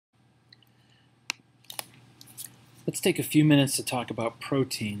Let's take a few minutes to talk about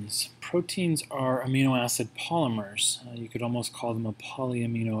proteins. Proteins are amino acid polymers. You could almost call them a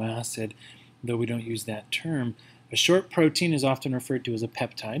polyamino acid, though we don't use that term. A short protein is often referred to as a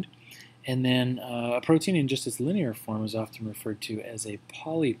peptide, and then a protein in just its linear form is often referred to as a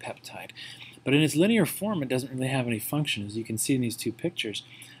polypeptide. But in its linear form, it doesn't really have any function. As you can see in these two pictures,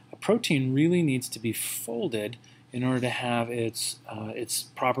 a protein really needs to be folded in order to have its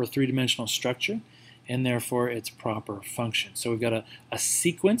proper three-dimensional structure and therefore its proper function. So we've got a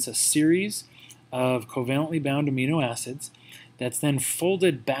sequence, a series of covalently bound amino acids that's then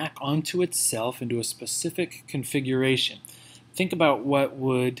folded back onto itself into a specific configuration. Think about what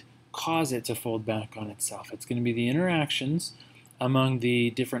would cause it to fold back on itself. It's going to be the interactions among the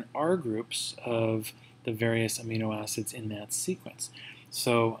different R groups of the various amino acids in that sequence.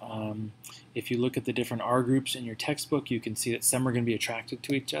 So if you look at the different R groups in your textbook, you can see that some are going to be attracted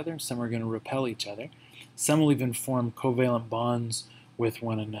to each other, some are going to repel each other. Some will even form covalent bonds with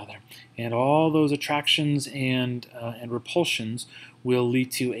one another. And all those attractions and repulsions will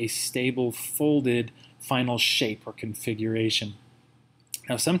lead to a stable folded final shape or configuration.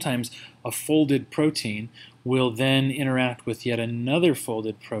 Now sometimes a folded protein will then interact with yet another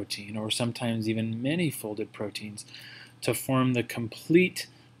folded protein, or sometimes even many folded proteins, to form the complete,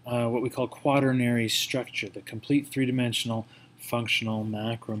 what we call quaternary structure, the complete three-dimensional functional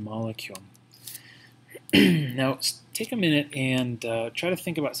macromolecule. Now take a minute and try to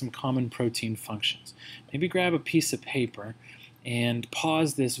think about some common protein functions. Maybe grab a piece of paper and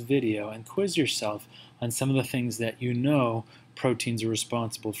pause this video and quiz yourself on some of the things that you know proteins are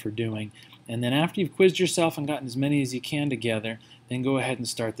responsible for doing. And then after you've quizzed yourself and gotten as many as you can together, then go ahead and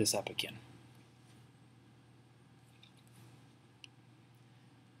start this up again.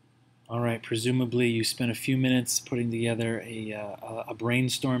 All right, presumably you spent a few minutes putting together a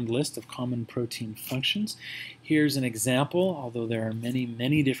brainstormed list of common protein functions. Here's an example, although there are many,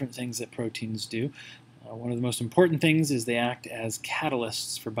 many different things that proteins do. One of the most important things is they act as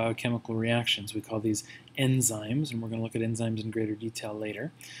catalysts for biochemical reactions. We call these enzymes, and we're going to look at enzymes in greater detail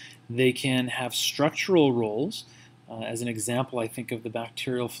later. They can have structural roles. As an example, I think of the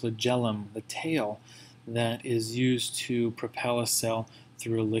bacterial flagellum, the tail that is used to propel a cell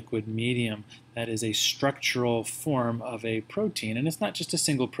through a liquid medium. That is a structural form of a protein, and it's not just a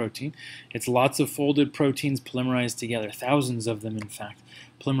single protein. It's lots of folded proteins polymerized together, thousands of them in fact,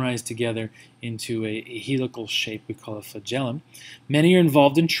 polymerized together into a helical shape we call a flagellum. Many are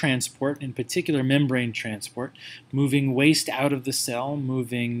involved in transport, in particular membrane transport, moving waste out of the cell,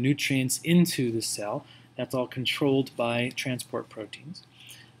 moving nutrients into the cell. That's all controlled by transport proteins.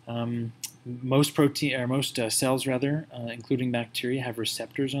 Most cells, including bacteria, have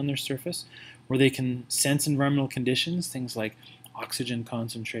receptors on their surface where they can sense environmental conditions, things like oxygen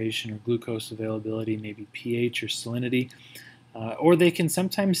concentration or glucose availability, maybe pH or salinity, or they can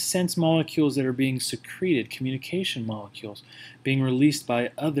sometimes sense molecules that are being secreted, communication molecules, being released by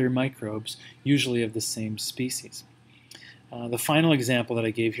other microbes, usually of the same species. The final example that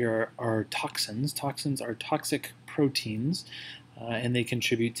I gave here are toxins. Toxins are toxic proteins, and they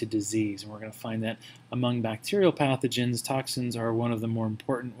contribute to disease. And we're going to find that among bacterial pathogens, toxins are one of the more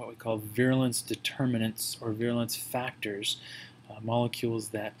important, what we call virulence determinants or virulence factors, molecules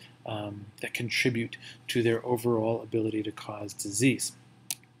that contribute to their overall ability to cause disease.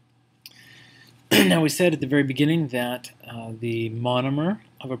 Now we said at the very beginning that the monomer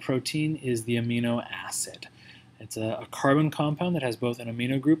of a protein is the amino acid. It's a carbon compound that has both an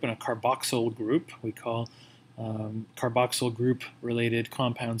amino group and a carboxyl group. We call carboxyl group related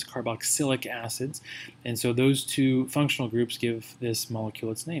compounds carboxylic acids, and so those two functional groups give this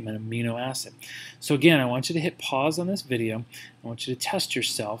molecule its name, an amino acid. So again, I want you to hit pause on this video. I want you to test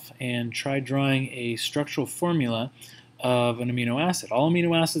yourself and try drawing a structural formula of an amino acid. All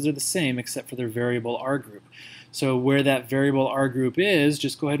amino acids are the same except for their variable R group. So where that variable R group is,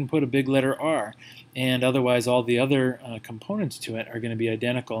 just go ahead and put a big letter R, and otherwise all the other components to it are going to be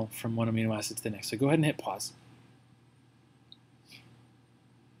identical from one amino acid to the next. So go ahead and hit pause.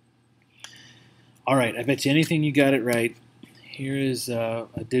 All right, I bet you anything you got it right. Here is a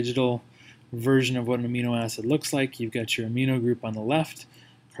digital version of what an amino acid looks like. You've got your amino group on the left,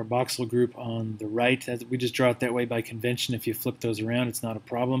 carboxyl group on the right. We just draw it that way by convention. If you flip those around, it's not a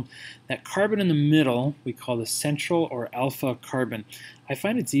problem. That carbon in the middle, we call the central or alpha carbon. I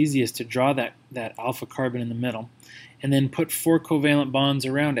find it's easiest to draw that alpha carbon in the middle and then put 4 covalent bonds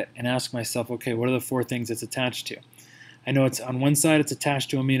around it and ask myself, okay, what are the 4 things it's attached to? I know it's on one side it's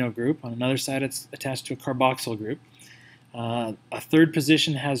attached to amino group, on another side it's attached to a carboxyl group. A third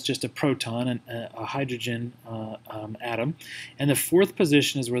position has just a proton, and a hydrogen atom, and the fourth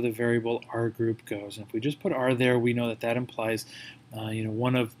position is where the variable R group goes. And if we just put R there, we know that that implies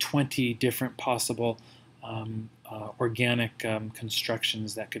one of 20 different possible organic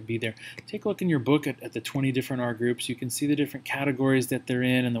constructions that could be there. Take a look in your book at the 20 different R groups. You can see the different categories that they're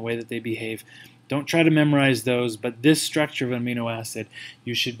in and the way that they behave. Don't try to memorize those, but this structure of an amino acid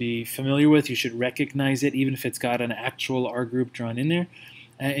you should be familiar with. You should recognize it, even if it's got an actual R group drawn in there.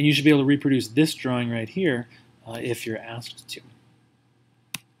 And you should be able to reproduce this drawing right here if you're asked to.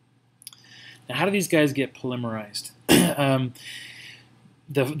 Now, how do these guys get polymerized?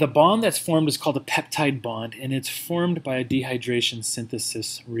 The bond that's formed is called a peptide bond, and it's formed by a dehydration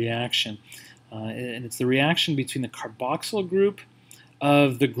synthesis reaction. And it's the reaction between the carboxyl group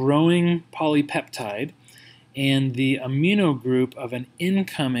of the growing polypeptide and the amino group of an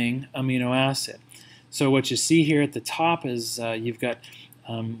incoming amino acid. So what you see here at the top is you've got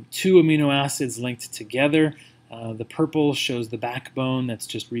two amino acids linked together. The purple shows the backbone that's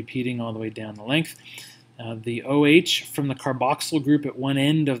just repeating all the way down the length. The OH from the carboxyl group at one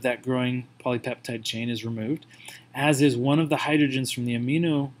end of that growing polypeptide chain is removed, as is one of the hydrogens from the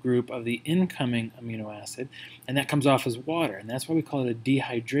amino group of the incoming amino acid, and that comes off as water. And that's why we call it a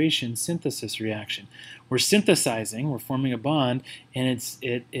dehydration synthesis reaction. We're synthesizing, we're forming a bond, and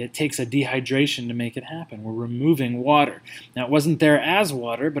it takes a dehydration to make it happen. We're removing water. Now, it wasn't there as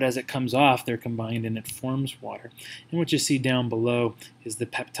water, but as it comes off, they're combined and it forms water. And what you see down below is the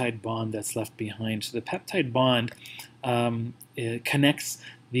peptide bond that's left behind. So the peptide bond it connects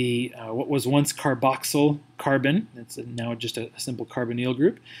the what was once carboxyl carbon, it's now just a simple carbonyl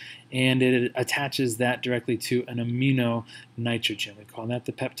group, and it attaches that directly to an amino nitrogen. We call that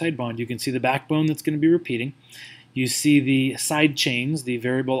the peptide bond. You can see the backbone that's going to be repeating. You see the side chains, the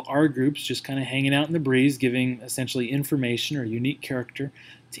variable R groups, just kind of hanging out in the breeze, giving essentially information or unique character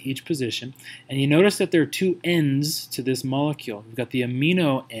to each position. And you notice that there are two ends to this molecule. You've got the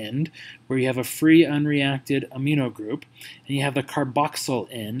amino end, where you have a free unreacted amino group, and you have the carboxyl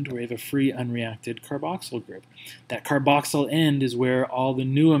end, where you have a free unreacted carboxyl group. That carboxyl end is where all the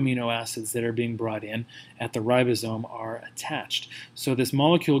new amino acids that are being brought in at the ribosome are attached. So this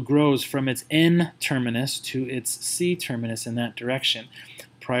molecule grows from its N terminus to its C terminus in that direction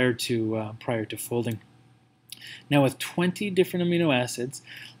prior to folding. Now, with 20 different amino acids,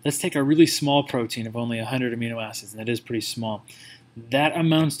 let's take a really small protein of only 100 amino acids, and that is pretty small. That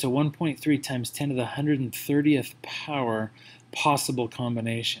amounts to 1.3 times 10 to the 130th power possible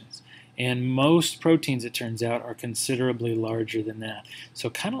combinations. And most proteins, it turns out, are considerably larger than that. So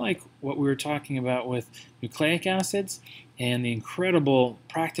kind of like what we were talking about with nucleic acids and the incredible,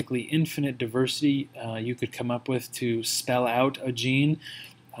 practically infinite diversity you could come up with to spell out a gene,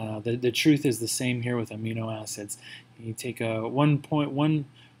 the truth is the same here with amino acids. You take a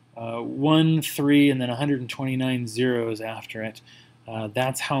 1.113 and then 129 zeros after it.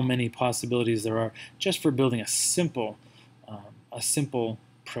 That's how many possibilities there are just for building a simple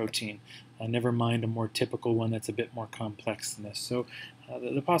protein. Never mind a more typical one that's a bit more complex than this. So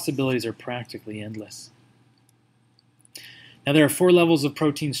the possibilities are practically endless. Now, there are 4 levels of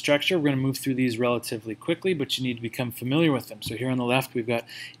protein structure. We're going to move through these relatively quickly, but you need to become familiar with them. So here on the left, we've got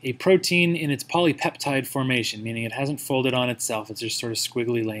a protein in its polypeptide formation, meaning it hasn't folded on itself. It's just sort of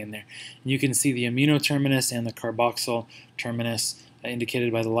squiggly laying there. And you can see the amino terminus and the carboxyl terminus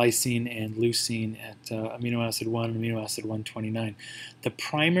indicated by the lysine and leucine at amino acid 1 and amino acid 129. The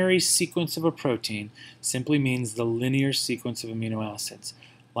primary sequence of a protein simply means the linear sequence of amino acids.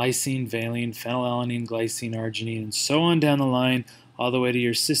 Lysine, valine, phenylalanine, glycine, arginine, and so on down the line, all the way to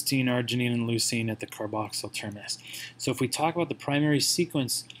your cysteine, arginine, and leucine at the carboxyl terminus. So if we talk about the primary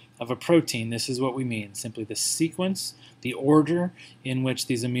sequence of a protein, this is what we mean. Simply the sequence, the order in which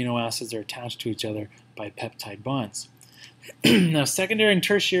these amino acids are attached to each other by peptide bonds. Now, secondary and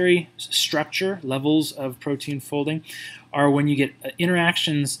tertiary structure levels of protein folding are when you get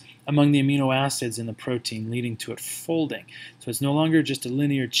interactions among the amino acids in the protein leading to it folding. So it's no longer just a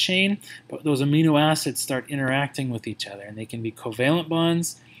linear chain, but those amino acids start interacting with each other, and they can be covalent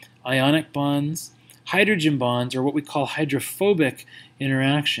bonds, ionic bonds, hydrogen bonds, or what we call hydrophobic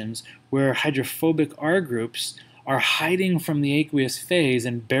interactions, where hydrophobic R groups are hiding from the aqueous phase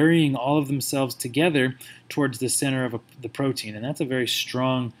and burying all of themselves together towards the center of the protein. And that's a very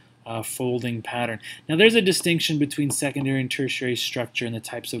strong folding pattern. Now, there's a distinction between secondary and tertiary structure and the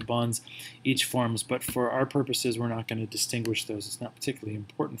types of bonds each forms, but for our purposes, we're not going to distinguish those. It's not particularly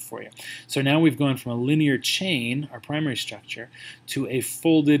important for you. So now we've gone from a linear chain, our primary structure, to a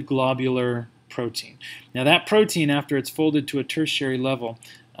folded globular protein. Now, that protein, after it's folded to a tertiary level,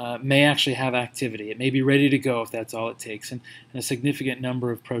 may actually have activity. It may be ready to go if that's all it takes. And a significant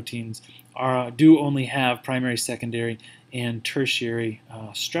number of proteins do only have primary, secondary, and tertiary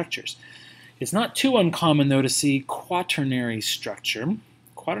structures. It's not too uncommon, though, to see quaternary structure.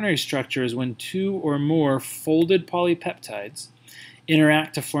 Quaternary structure is when two or more folded polypeptides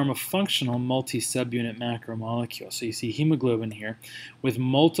interact to form a functional multi-subunit macromolecule. So you see hemoglobin here with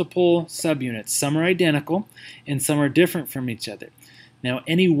multiple subunits. Some are identical and some are different from each other. Now,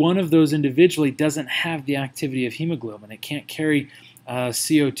 any one of those individually doesn't have the activity of hemoglobin. It can't carry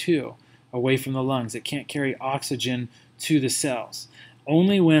CO2 away from the lungs. It can't carry oxygen to the cells.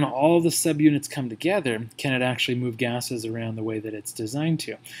 Only when all the subunits come together can it actually move gases around the way that it's designed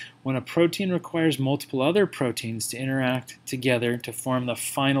to. When a protein requires multiple other proteins to interact together to form the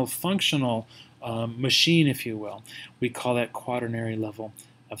final functional machine, if you will, we call that quaternary level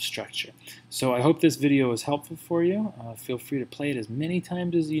of structure. So I hope this video was helpful for you. Feel free to play it as many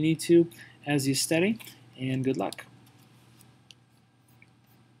times as you need to as you study, and good luck.